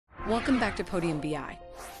Welcome back to Podium BI.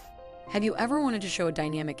 Have you ever wanted to show a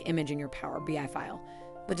dynamic image in your Power BI file,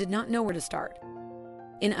 but did not know where to start?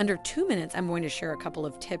 In under 2 minutes, I'm going to share a couple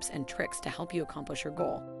of tips and tricks to help you accomplish your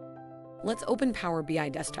goal. Let's open Power BI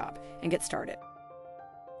Desktop and get started.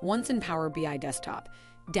 Once in Power BI Desktop,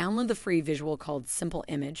 download the free visual called Simple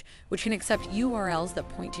Image, which can accept URLs that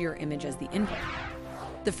point to your image as the input.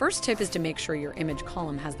 The first tip is to make sure your image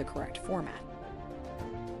column has the correct format.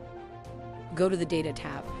 Go to the Data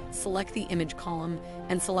tab, select the image column,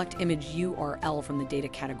 and select Image URL from the Data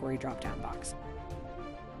category drop-down box.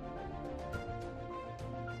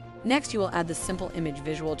 Next, you will add the Simple Image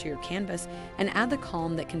visual to your canvas and add the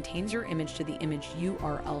column that contains your image to the Image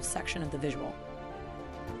URL section of the visual.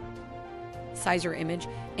 Size your image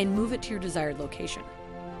and move it to your desired location.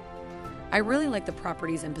 I really like the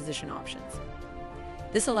Properties and Position options.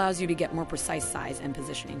 This allows you to get more precise size and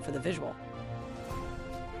positioning for the visual.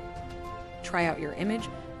 Try out your image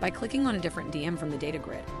by clicking on a different DM from the data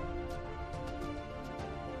grid.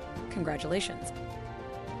 Congratulations!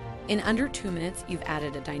 In under 2 minutes, you've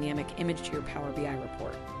added a dynamic image to your Power BI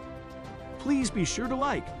report. Please be sure to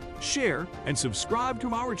like, share, and subscribe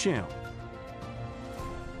to our channel.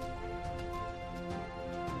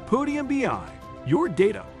 Podium BI, your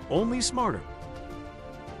data only smarter.